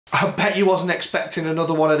I bet you wasn't expecting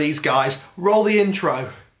another one of these guys. Roll the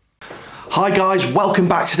intro. Hi guys, welcome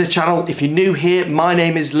back to the channel. If you're new here, my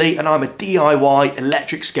name is Lee and I'm a DIY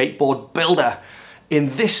electric skateboard builder.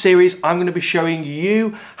 In this series, I'm going to be showing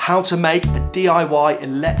you how to make a DIY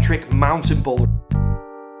electric mountain board.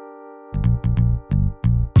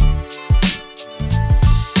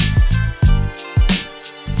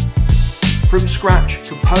 From scratch,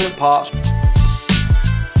 component parts.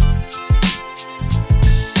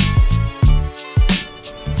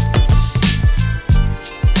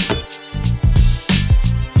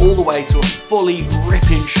 All the way to a fully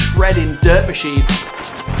ripping, shredding dirt machine.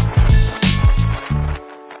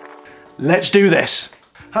 Let's do this.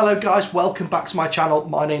 Hello guys, welcome back to my channel.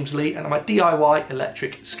 My name's Lee and I'm a DIY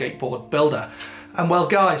electric skateboard builder. And well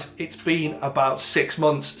guys, it's been about 6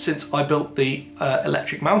 months since I built the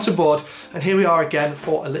electric mountain board, and here we are again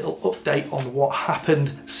for a little update on what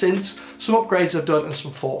happened since, some upgrades I've done and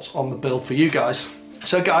some thoughts on the build for you guys.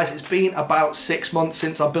 So guys, it's been about 6 months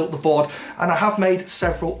since I built the board, and I have made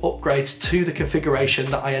several upgrades to the configuration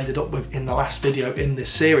that I ended up with in the last video in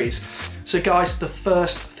this series. So guys, the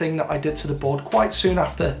first thing that I did to the board quite soon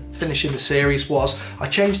after finishing the series was I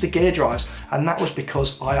changed the gear drives, and that was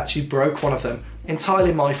because I actually broke one of them.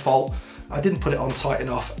 Entirely my fault. I didn't put it on tight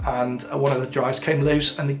enough and one of the drives came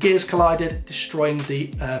loose and the gears collided, destroying the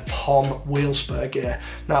POM wheel spur gear.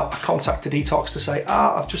 Now I contacted Etox to say,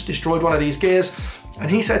 I've just destroyed one of these gears, and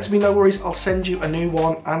he said to me, no worries, I'll send you a new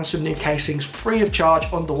one and some new casings free of charge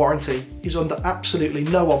under warranty. He's under absolutely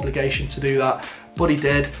no obligation to do that, but he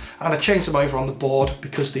did, and I changed them over on the board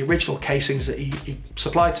because the original casings that he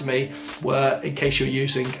supplied to me were in case you're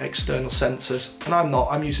using external sensors, and I'm not,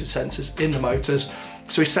 I'm using sensors in the motors.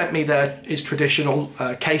 So he sent me his traditional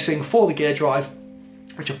casing for the gear drive,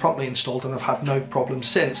 which I promptly installed and I've had no problems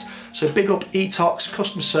since. So big up Etox,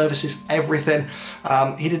 customer services, everything.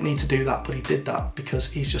 He didn't need to do that, but he did that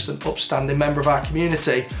because he's just an upstanding member of our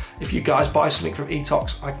community. If you guys buy something from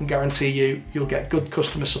Etox, I can guarantee you'll get good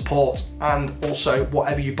customer support, and also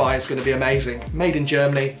whatever you buy is going to be amazing. Made in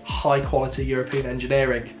Germany, high quality European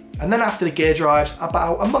engineering. And then after the gear drives,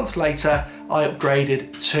 about a month later, I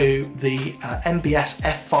upgraded to the MBS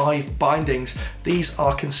F5 bindings. These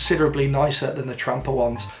are considerably nicer than the Trampa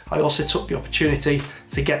ones. I also took the opportunity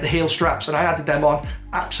to get the heel straps and I added them on.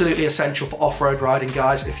 Absolutely essential for off-road riding,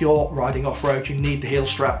 guys. If you're riding off-road, you need the heel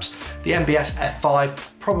straps. The MBS F5,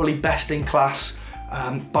 probably best in class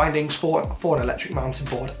bindings for an electric mountain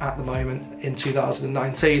board at the moment in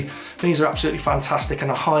 2019. These are absolutely fantastic and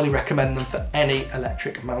I highly recommend them for any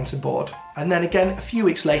electric mountain board. And then again, a few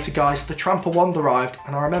weeks later guys, the Trampa wand arrived,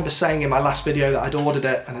 and I remember saying in my last video that I'd ordered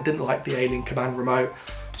it and I didn't like the Alien Command remote.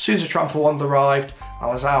 As soon as the Trampa wand arrived, I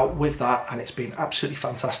was out with that and it's been absolutely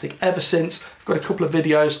fantastic ever since. I've got a couple of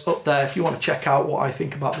videos up there if you want to check out what I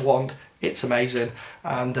think about the wand. It's amazing,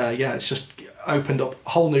 and yeah, it's just opened up a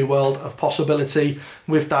whole new world of possibility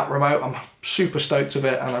with that remote. I'm super stoked with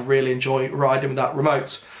it and I really enjoy riding with that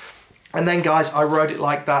remote. And then guys, I rode it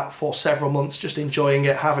like that for several months, just enjoying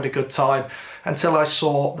it, having a good time, until I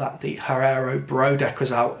saw that the Haero Bro deck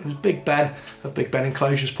was out. It was Big Ben of Big Ben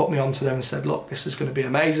Enclosures put me onto them and said, look, this is going to be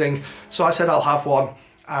amazing. So I said I'll have one,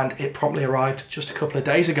 and it promptly arrived just a couple of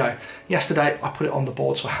days ago. Yesterday I put it on the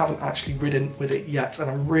board, so I haven't actually ridden with it yet, and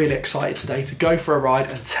I'm really excited today to go for a ride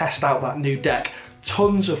and test out that new deck.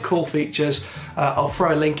 Tons of cool features. I'll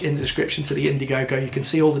throw a link in the description to the Indiegogo. You can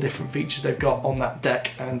see all the different features they've got on that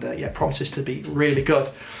deck, and yeah, promises to be really good.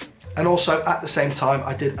 And also at the same time,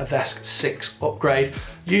 I did a VESC 6 upgrade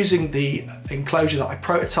using the enclosure that I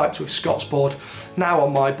prototyped with Scott's board. Now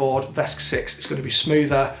on my board, VESC 6 is going to be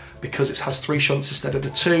smoother because it has 3 shunts instead of the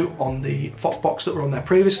 2 on the Foxbox that were on there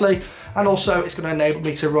previously. And also it's going to enable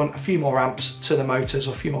me to run a few more amps to the motors,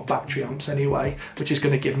 or a few more battery amps anyway, which is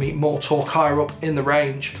going to give me more torque higher up in the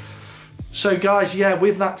range. So guys, yeah,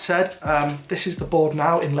 with that said, this is the board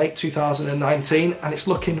now in late 2019 and it's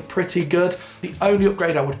looking pretty good. The only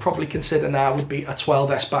upgrade I would probably consider now would be a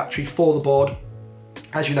 12S battery for the board.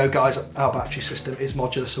 As you know guys, our battery system is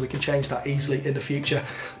modular, so we can change that easily in the future.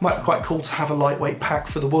 Might be quite cool to have a lightweight pack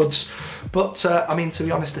for the woods, but I mean, to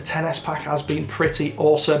be honest, the 10S pack has been pretty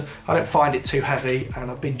awesome. I don't find it too heavy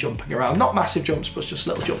and I've been jumping around. Not massive jumps, but just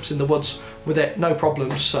little jumps in the woods with it, no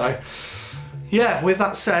problems. So yeah, with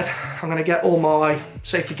that said, I'm gonna get all my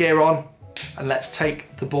safety gear on and let's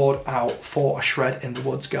take the board out for a shred in the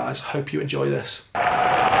woods, guys. Hope you enjoy this.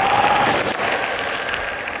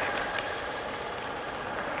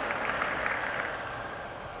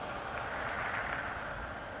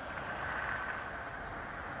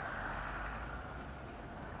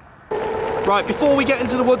 Right, before we get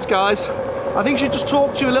into the woods, guys, I think I should just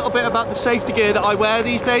talk to you a little bit about the safety gear that I wear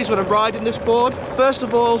these days when I'm riding this board. First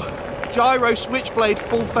of all, gyro switchblade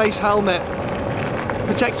full face helmet.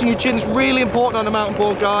 Protecting your chin is really important on a mountain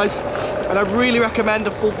board, guys, and I really recommend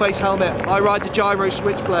a full face helmet. I ride the gyro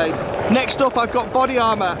switchblade. Next up, I've got body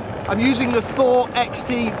armour. I'm using the Thor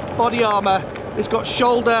XT body armour. It's got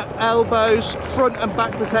shoulder, elbows, front and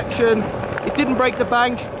back protection. It didn't break the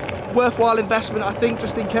bank. Worthwhile investment, I think,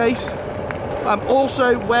 just in case. I'm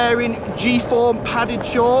also wearing G-form padded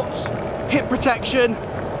shorts, hip protection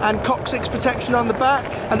and coccyx protection on the back.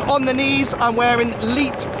 And on the knees, I'm wearing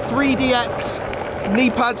Elite 3DX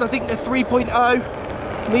knee pads. I think they're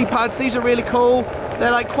 3.0 knee pads. These are really cool.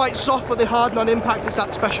 They're like quite soft, but they harden on impact. It's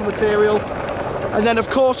that special material. And then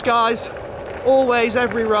of course, guys, always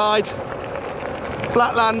every ride,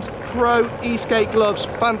 Flatland Pro e-skate gloves.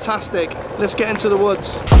 Fantastic. Let's get into the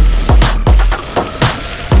woods.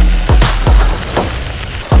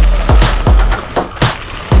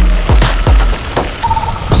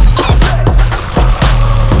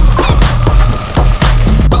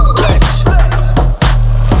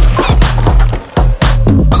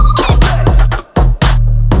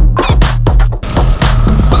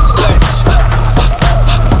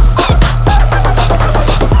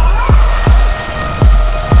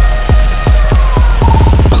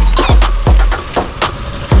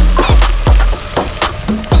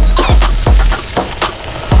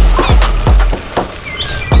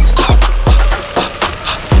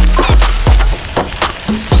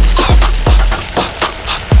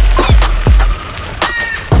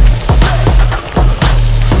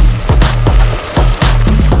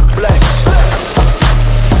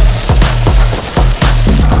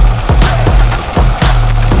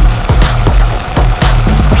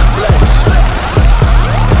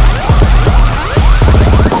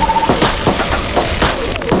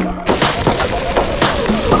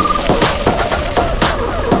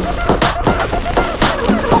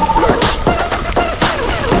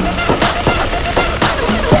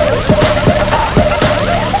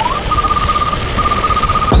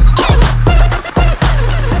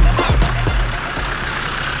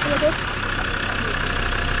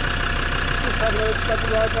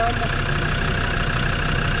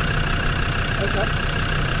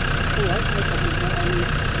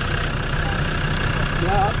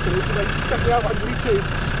 Yeah, absolutely. Check me out on YouTube.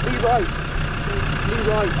 Lee Wright.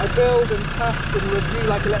 I build and test and review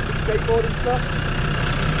like electric skateboard and stuff.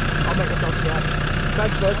 I'll make myself scared.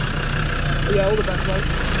 Thanks, bud. Yeah, all the best, mate.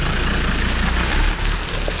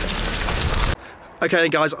 Okay then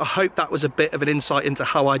guys, I hope that was a bit of an insight into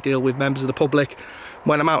how I deal with members of the public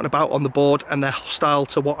when I'm out and about on the board and they're hostile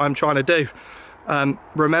to what I'm trying to do.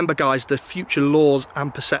 Remember guys, the future laws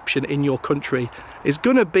and perception in your country is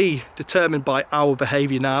going to be determined by our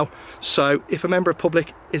behaviour now. So if a member of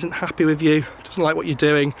public isn't happy with you, doesn't like what you're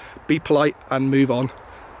doing, be polite and move on.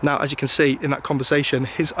 Now, as you can see in that conversation,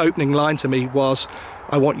 his opening line to me was,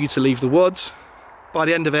 I want you to leave the woods. By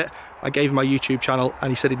the end of it, I gave him my YouTube channel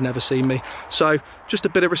and he said he'd never seen me. So just a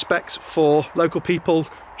bit of respect for local people,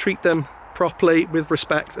 treat them properly with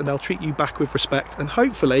respect and they'll treat you back with respect, and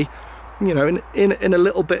hopefully, you know, in a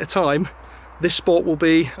little bit of time, this sport will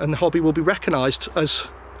be, and the hobby will be recognised as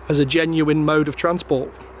a genuine mode of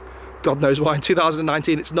transport. God knows why in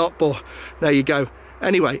 2019 it's not, but there you go.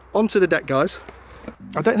 Anyway, onto the deck, guys.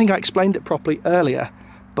 I don't think I explained it properly earlier,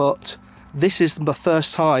 but this is my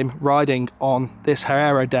first time riding on this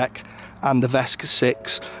Haero deck and the VESC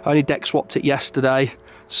 6. I only deck swapped it yesterday,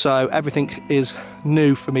 so everything is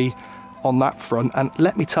new for me on that front. And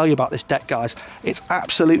let me tell you about this deck, guys. It's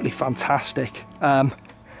absolutely fantastic.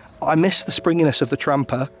 I miss the springiness of the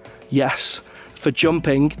Trampa. Yes, for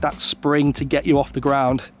jumping, that spring to get you off the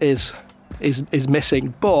ground is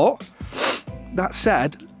missing. But that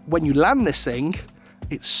said, when you land this thing,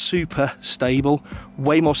 it's super stable,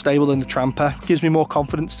 way more stable than the Trampa. Gives me more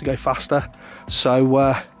confidence to go faster.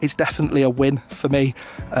 So it's definitely a win for me,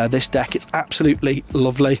 this deck. It's absolutely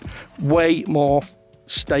lovely. Way more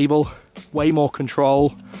stable, way more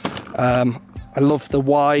control. I love the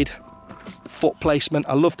wide foot placement.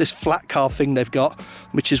 I love this flat carve thing they've got,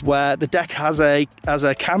 which is where the deck has a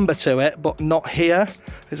camber to it, but not here.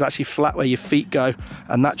 It's actually flat where your feet go,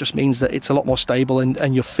 and that just means that it's a lot more stable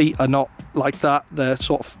and your feet are not like that. They're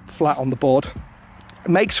sort of flat on the board.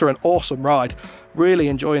 It makes for an awesome ride. Really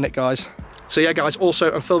enjoying it, guys. So yeah, guys,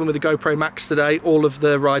 also I'm filming with the GoPro Max today. All of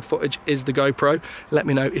the ride footage is the GoPro. Let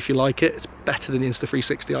me know if you like it. It's better than the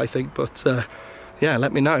Insta360, I think, but yeah,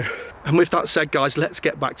 let me know. And with that said, guys, let's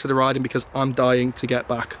get back to the riding because I'm dying to get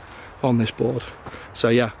back on this board. So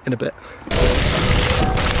yeah, in a bit.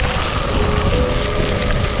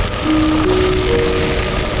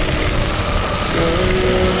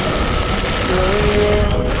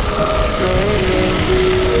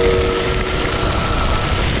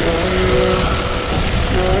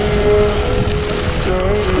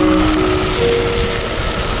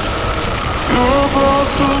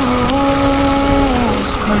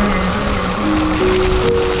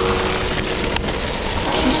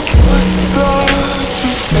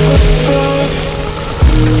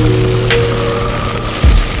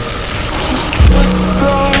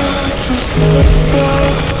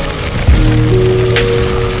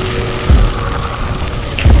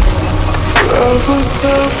 was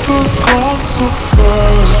never gone so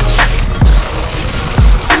fast.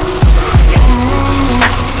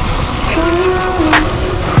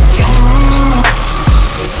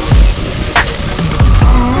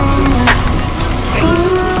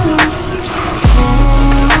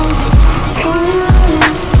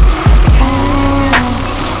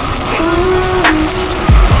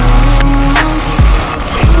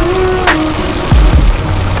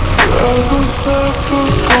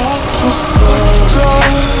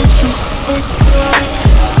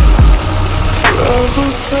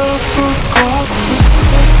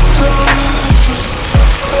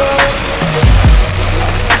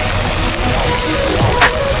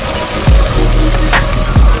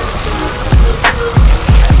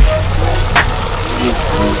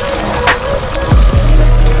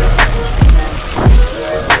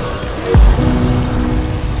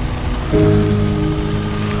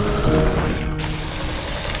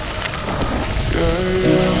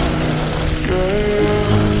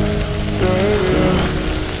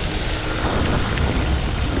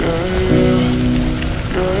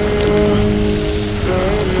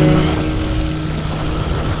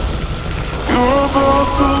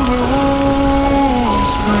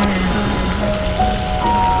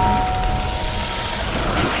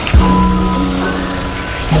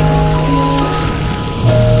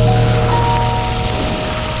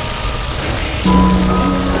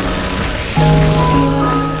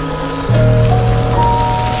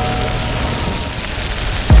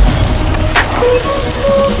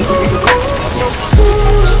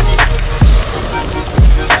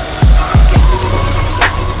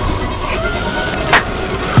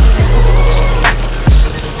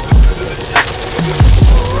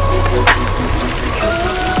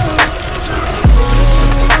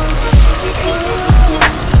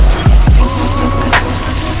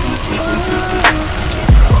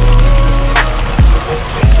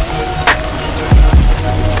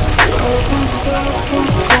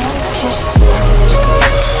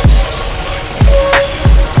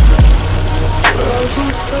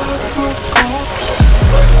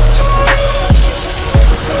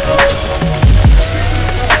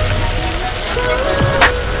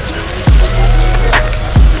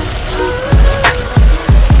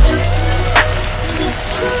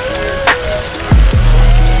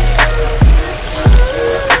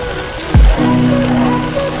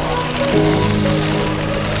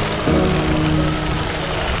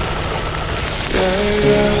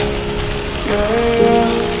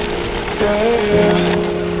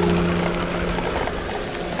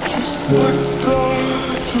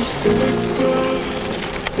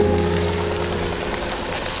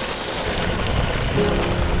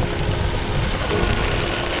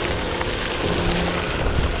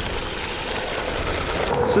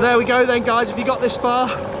 So there we go then guys, if you got this far,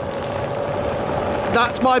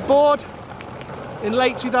 that's my board in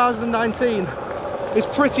late 2019. It's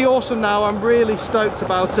pretty awesome now, I'm really stoked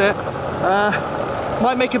about it.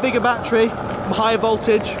 Might make a bigger battery, higher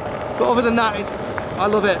voltage, but other than that, I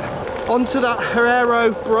love it. Onto that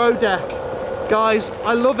Haero Bro deck. Guys,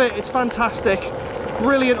 I love it, it's fantastic.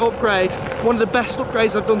 Brilliant upgrade, one of the best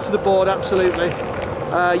upgrades I've done to the board, absolutely.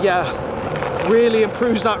 Yeah. Really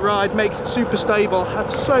improves that ride, makes it super stable.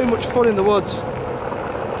 Had so much fun in the woods.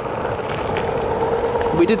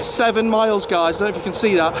 We did 7 miles, guys. I don't know if you can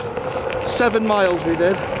see that. 7 miles we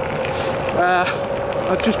did.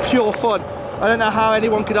 Of just pure fun. I don't know how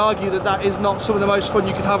anyone could argue that that is not some of the most fun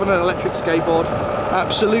you could have on an electric skateboard.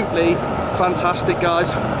 Absolutely fantastic,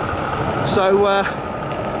 guys. So,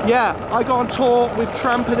 yeah, I got on tour with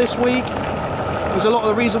Trampa this week. There's a lot of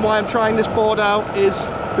the reason why I'm trying this board out is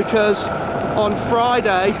because on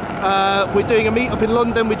Friday, we're doing a meet-up in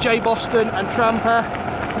London with Jay Boston and Trampa.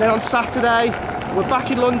 And then on Saturday, we're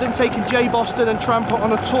back in London taking Jay Boston and Trampa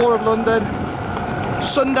on a tour of London.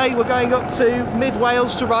 Sunday, we're going up to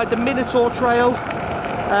mid-Wales to ride the Minotaur Trail.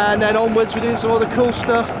 And then onwards, we're doing some other cool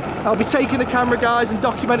stuff. I'll be taking the camera, guys, and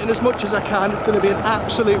documenting as much as I can. It's going to be an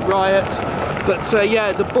absolute riot. But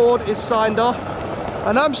yeah, the board is signed off.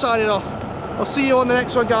 And I'm signing off. I'll see you on the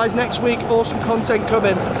next one, guys, next week. Awesome content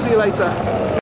coming. See you later.